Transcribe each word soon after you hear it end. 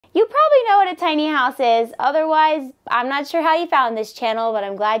You probably know what a tiny house is. Otherwise, I'm not sure how you found this channel, but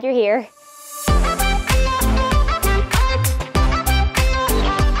I'm glad you're here.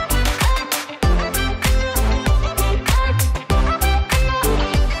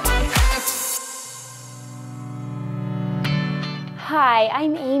 Hi,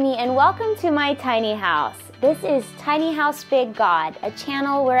 I'm Amy and welcome to my tiny house. This is Tiny House Big God, a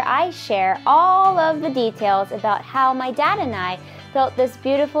channel where I share all of the details about how my dad and I built this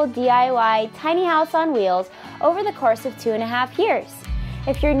beautiful DIY tiny house on wheels over the course of 2.5 years.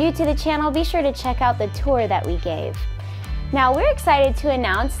 If you're new to the channel, be sure to check out the tour that we gave. Now, we're excited to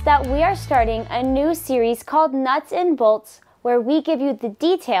announce that we are starting a new series called Nuts and Bolts, where we give you the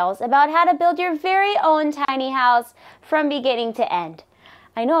details about how to build your very own tiny house from beginning to end.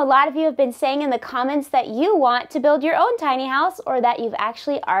 I know a lot of you have been saying in the comments that you want to build your own tiny house or that you've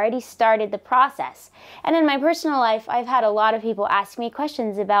actually already started the process. And in my personal life, I've had a lot of people ask me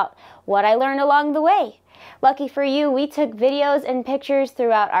questions about what I learned along the way. Lucky for you, we took videos and pictures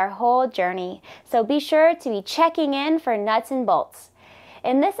throughout our whole journey, so be sure to be checking in for nuts and bolts.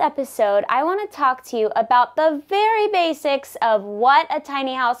 In this episode, I want to talk to you about the very basics of what a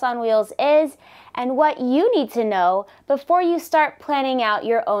tiny house on wheels is and what you need to know before you start planning out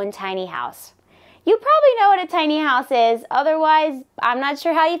your own tiny house. You probably know what a tiny house is. Otherwise, I'm not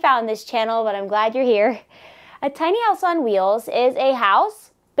sure how you found this channel, but I'm glad you're here. A tiny house on wheels is a house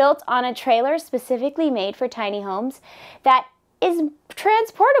built on a trailer specifically made for tiny homes that is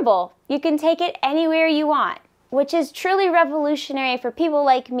transportable. You can take it anywhere you want, which is truly revolutionary for people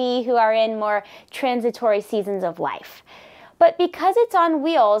like me who are in more transitory seasons of life. But because it's on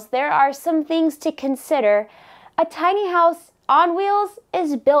wheels, there are some things to consider. A tiny house on wheels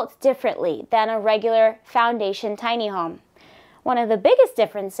is built differently than a regular foundation tiny home. One of the biggest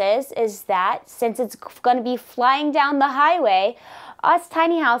differences is that since it's going to be flying down the highway, us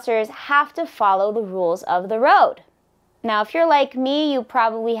tiny housers have to follow the rules of the road. Now, if you're like me, you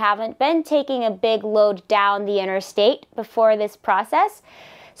probably haven't been taking a big load down the interstate before this process.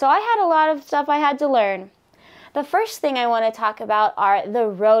 So I had a lot of stuff I had to learn. The first thing I want to talk about are the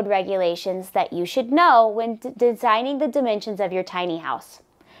road regulations that you should know when designing the dimensions of your tiny house.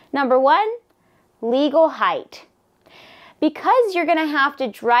 Number one, legal height. Because you're going to have to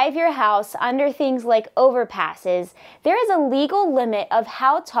drive your house under things like overpasses, there is a legal limit of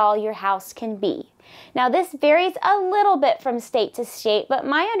how tall your house can be. Now, this varies a little bit from state to state, but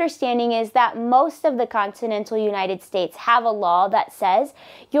my understanding is that most of the continental United States have a law that says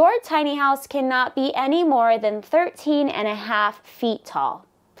your tiny house cannot be any more than 13.5 feet tall.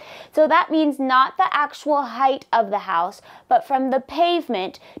 So that means not the actual height of the house, but from the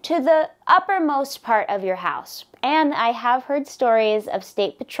pavement to the uppermost part of your house. And I have heard stories of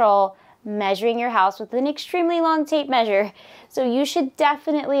State Patrol measuring your house with an extremely long tape measure, so you should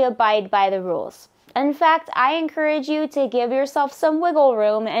definitely abide by the rules. In fact, I encourage you to give yourself some wiggle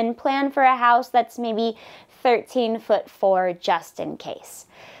room and plan for a house that's maybe 13'4" just in case.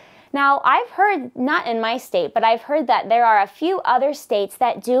 Now, I've heard, not in my state, but I've heard that there are a few other states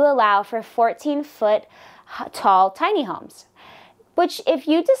that do allow for 14-foot tall tiny homes, which if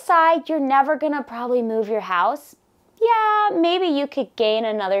you decide you're never gonna probably move your house, yeah, maybe you could gain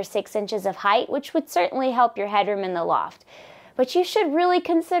another 6 inches of height, which would certainly help your headroom in the loft. But you should really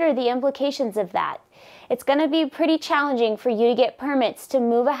consider the implications of that. It's going to be pretty challenging for you to get permits to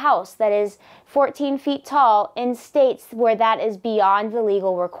move a house that is 14 feet tall in states where that is beyond the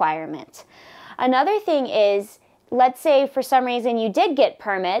legal requirement. Another thing is, let's say for some reason you did get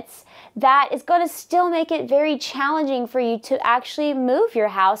permits, that is going to still make it very challenging for you to actually move your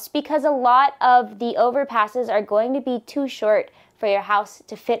house because a lot of the overpasses are going to be too short for your house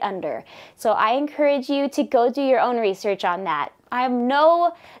to fit under. So I encourage you to go do your own research on that. I am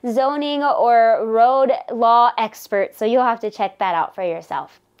no zoning or road law expert, so you'll have to check that out for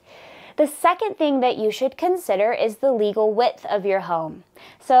yourself. The second thing that you should consider is the legal width of your home.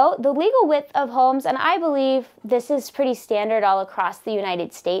 So the legal width of homes, and I believe this is pretty standard all across the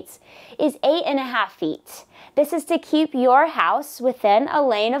United States, is 8.5 feet. This is to keep your house within a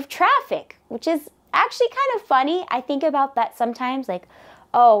lane of traffic, which is actually kind of funny. I think about that sometimes, like,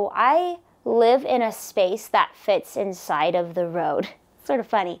 oh, I live in a space that fits inside of the road. Sort of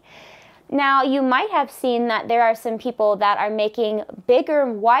funny. Now, you might have seen that there are some people that are making bigger,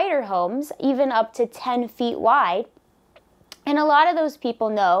 wider homes, even up to 10 feet wide. And a lot of those people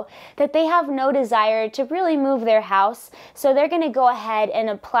know that they have no desire to really move their house, so they're going to go ahead and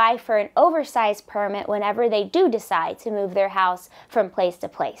apply for an oversized permit whenever they do decide to move their house from place to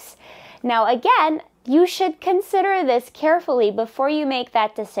place. Now again, you should consider this carefully before you make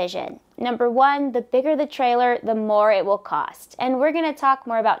that decision. Number one, the bigger the trailer, the more it will cost. And we're going to talk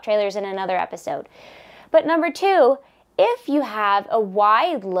more about trailers in another episode. But number two, if you have a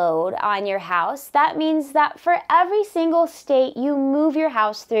wide load on your house, that means that for every single state you move your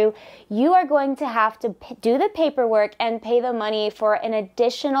house through, you are going to have to do the paperwork and pay the money for an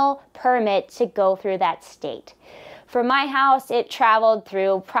additional permit to go through that state. For my house, it traveled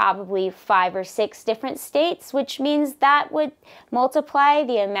through probably 5 or 6 different states, which means that would multiply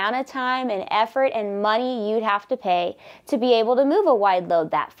the amount of time and effort and money you'd have to pay to be able to move a wide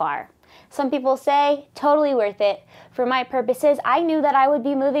load that far. Some people say, totally worth it. For my purposes, I knew that I would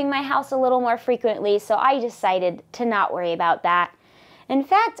be moving my house a little more frequently, so I decided to not worry about that. In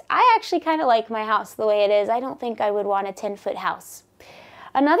fact, I actually kind of like my house the way it is. I don't think I would want a 10-foot house.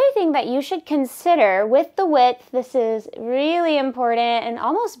 Another thing that you should consider with the width, this is really important and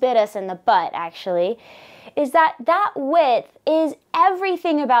almost bit us in the butt actually, is that width is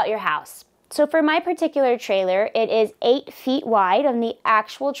everything about your house. So for my particular trailer, it is 8 feet wide on the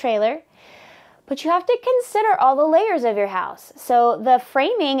actual trailer, but you have to consider all the layers of your house. So the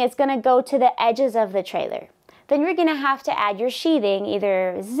framing is going to go to the edges of the trailer. Then you're going to have to add your sheathing,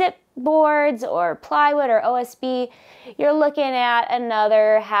 either zip boards or plywood or OSB. You're looking at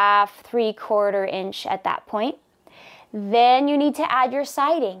another half, 3/4 inch at that point. Then you need to add your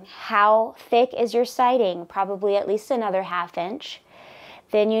siding. How thick is your siding? Probably at least another 1/2 inch.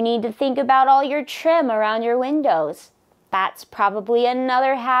 Then you need to think about all your trim around your windows. That's probably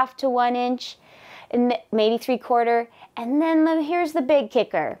another 1/2 to 1 inch, and maybe 3/4. And then here's the big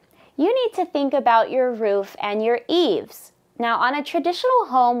kicker. You need to think about your roof and your eaves. Now, on a traditional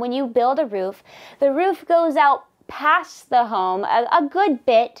home, when you build a roof, the roof goes out past the home a good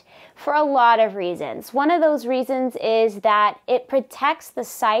bit for a lot of reasons. One of those reasons is that it protects the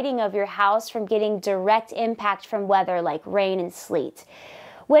siding of your house from getting direct impact from weather like rain and sleet.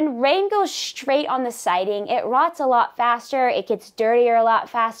 When rain goes straight on the siding, it rots a lot faster, it gets dirtier a lot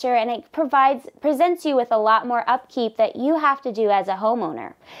faster, and it presents you with a lot more upkeep that you have to do as a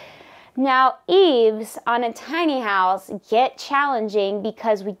homeowner. Now, eaves on a tiny house get challenging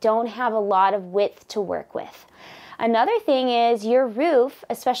because we don't have a lot of width to work with. Another thing is your roof,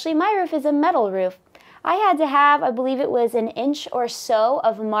 especially my roof is a metal roof. I had to have, I believe it was 1 inch or so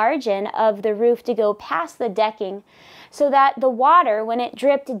of margin of the roof to go past the decking so that the water, when it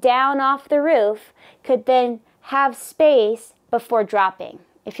dripped down off the roof, could then have space before dropping.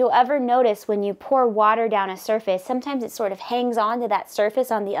 If you'll ever notice when you pour water down a surface, sometimes it sort of hangs onto that surface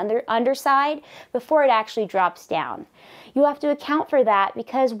on the underside before it actually drops down. You have to account for that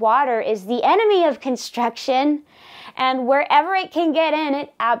because water is the enemy of construction, and wherever it can get in,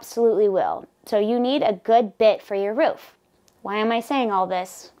 it absolutely will. So you need a good bit for your roof. Why am I saying all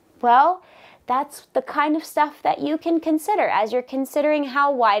this? Well, that's the kind of stuff that you can consider as you're considering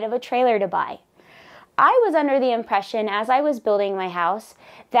how wide of a trailer to buy. I was under the impression as I was building my house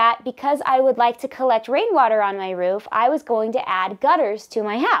that because I would like to collect rainwater on my roof, I was going to add gutters to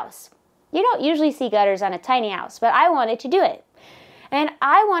my house. You don't usually see gutters on a tiny house, but I wanted to do it. And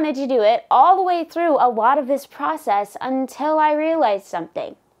I wanted to do it all the way through a lot of this process until I realized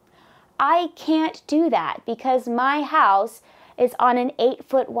something. I can't do that because my house is on an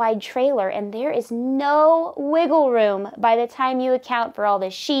 8-foot wide trailer and there is no wiggle room by the time you account for all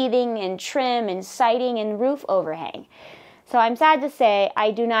the sheathing and trim and siding and roof overhang. So I'm sad to say I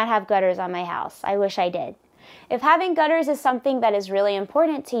do not have gutters on my house. I wish I did. If having gutters is something that is really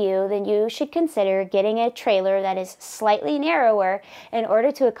important to you, then you should consider getting a trailer that is slightly narrower in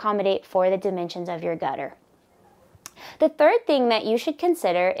order to accommodate for the dimensions of your gutter. The third thing that you should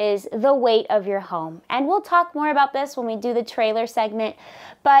consider is the weight of your home. And we'll talk more about this when we do the trailer segment,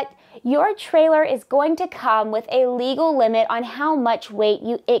 but your trailer is going to come with a legal limit on how much weight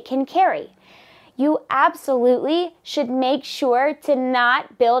it can carry. You absolutely should make sure to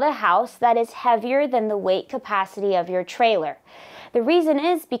not build a house that is heavier than the weight capacity of your trailer. The reason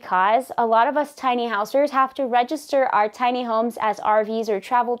is because a lot of us tiny housers have to register our tiny homes as RVs or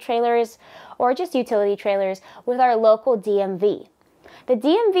travel trailers or just utility trailers with our local DMV. The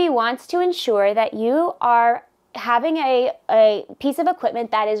DMV wants to ensure that you are having a piece of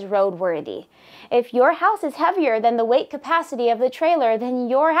equipment that is roadworthy. If your house is heavier than the weight capacity of the trailer, then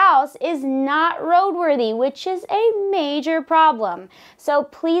your house is not roadworthy, which is a major problem. So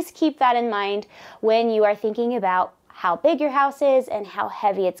please keep that in mind when you are thinking about how big your house is and how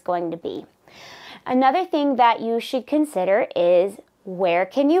heavy it's going to be. Another thing that you should consider is where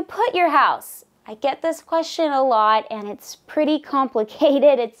can you put your house? I get this question a lot and it's pretty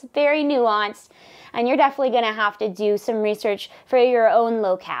complicated. It's very nuanced and you're definitely going to have to do some research for your own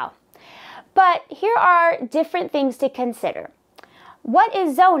locale. But here are different things to consider. What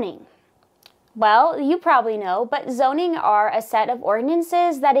is zoning? Well, you probably know, but zoning are a set of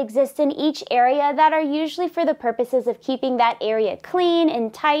ordinances that exist in each area that are usually for the purposes of keeping that area clean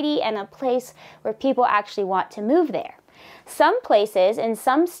and tidy and a place where people actually want to move there. Some places in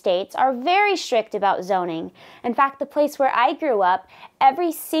some states are very strict about zoning. In fact, the place where I grew up,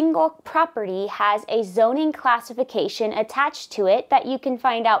 every single property has a zoning classification attached to it that you can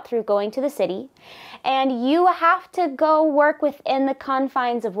find out through going to the city. And you have to go work within the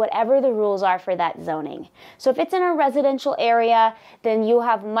confines of whatever the rules are for that zoning. So if it's in a residential area, then you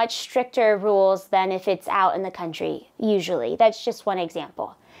have much stricter rules than if it's out in the country, usually. That's just one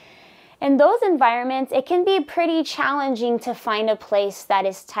example. In those environments, it can be pretty challenging to find a place that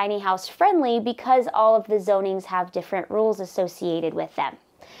is tiny house friendly because all of the zonings have different rules associated with them.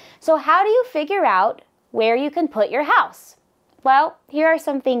 So how do you figure out where you can put your house? Well, here are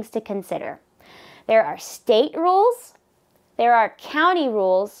some things to consider. There are state rules, there are county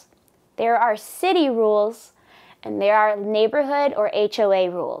rules, there are city rules, and there are neighborhood or HOA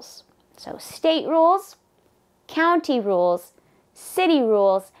rules. So state rules, county rules, city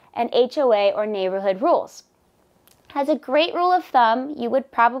rules, and HOA or neighborhood rules. As a great rule of thumb, you would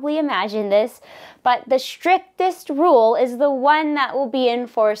probably imagine this, but the strictest rule is the one that will be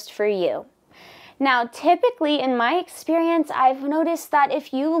enforced for you. Now, typically in my experience, I've noticed that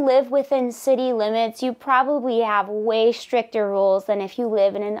if you live within city limits, you probably have way stricter rules than if you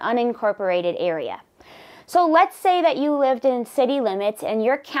live in an unincorporated area. So let's say that you lived in city limits and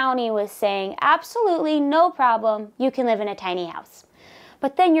your county was saying, absolutely no problem, you can live in a tiny house.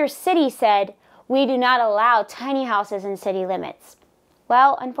 But then your city said, we do not allow tiny houses in city limits.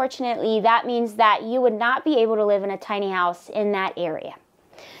 Well, unfortunately, that means that you would not be able to live in a tiny house in that area.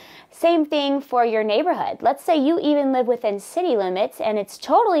 Same thing for your neighborhood. Let's say you even live within city limits and it's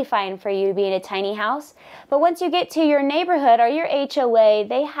totally fine for you to be in a tiny house. But once you get to your neighborhood or your HOA,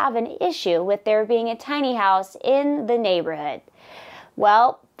 they have an issue with there being a tiny house in the neighborhood.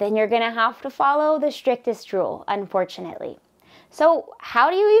 Well, then you're going to have to follow the strictest rule, unfortunately. So how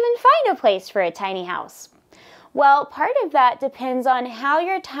do you even find a place for a tiny house? Well, part of that depends on how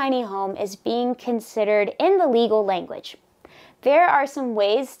your tiny home is being considered in the legal language. There are some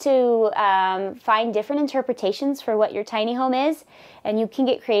ways to find different interpretations for what your tiny home is, and you can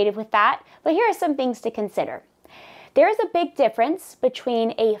get creative with that, but here are some things to consider. There is a big difference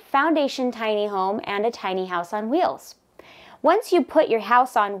between a foundation tiny home and a tiny house on wheels. Once you put your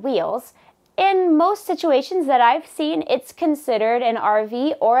house on wheels, in most situations that I've seen, it's considered an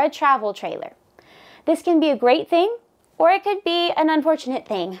RV or a travel trailer. This can be a great thing, or it could be an unfortunate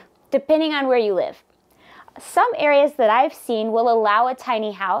thing, depending on where you live. Some areas that I've seen will allow a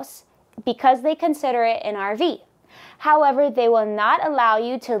tiny house because they consider it an RV. However, they will not allow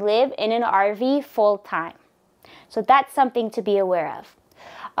you to live in an RV full time. So that's something to be aware of.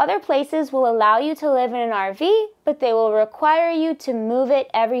 Other places will allow you to live in an RV, but they will require you to move it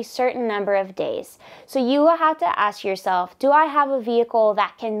every certain number of days. So you will have to ask yourself, do I have a vehicle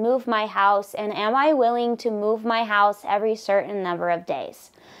that can move my house, and am I willing to move my house every certain number of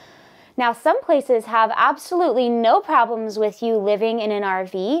days? Now, some places have absolutely no problems with you living in an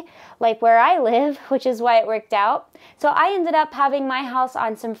RV, like where I live, which is why it worked out. So I ended up having my house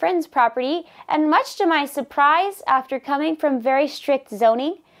on some friend's property, and much to my surprise, after coming from very strict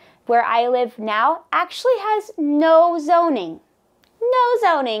zoning, where I live now actually has no zoning. No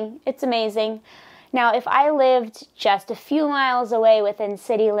zoning. It's amazing. Now, if I lived just a few miles away within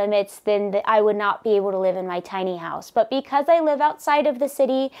city limits, then I would not be able to live in my tiny house. But because I live outside of the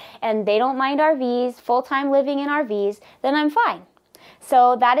city and they don't mind RVs, full-time living in RVs, then I'm fine.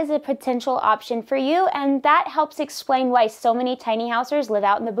 So that is a potential option for you, and that helps explain why so many tiny housers live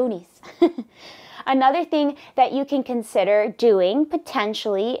out in the boonies. Another thing that you can consider doing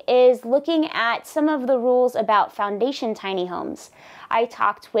potentially is looking at some of the rules about foundation tiny homes. I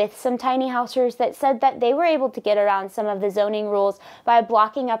talked with some tiny housers that said that they were able to get around some of the zoning rules by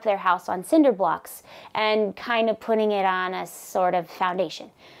blocking up their house on cinder blocks and kind of putting it on a sort of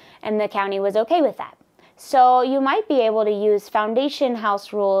foundation. And the county was okay with that. So you might be able to use foundation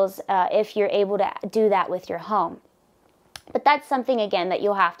house rules if you're able to do that with your home. But that's something, again, that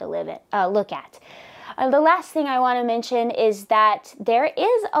you'll have to look at. The last thing I want to mention is that there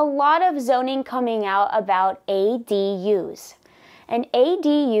is a lot of zoning coming out about ADUs. An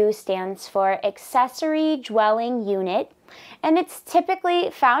ADU stands for accessory dwelling unit, and it's typically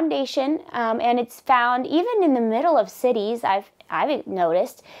foundation, and it's found even in the middle of cities, I've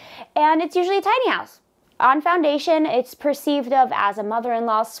noticed, and it's usually a tiny house. On foundation, it's perceived of as a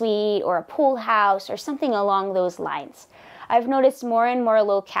mother-in-law suite or a pool house or something along those lines. I've noticed more and more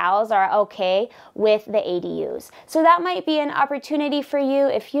locales are okay with the ADUs. So that might be an opportunity for you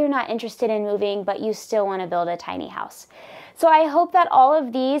if you're not interested in moving, but you still want to build a tiny house. So I hope that all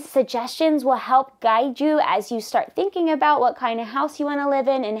of these suggestions will help guide you as you start thinking about what kind of house you want to live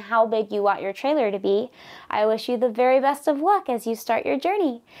in and how big you want your trailer to be. I wish you the very best of luck as you start your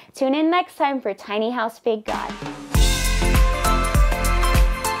journey. Tune in next time for Tiny House Big God.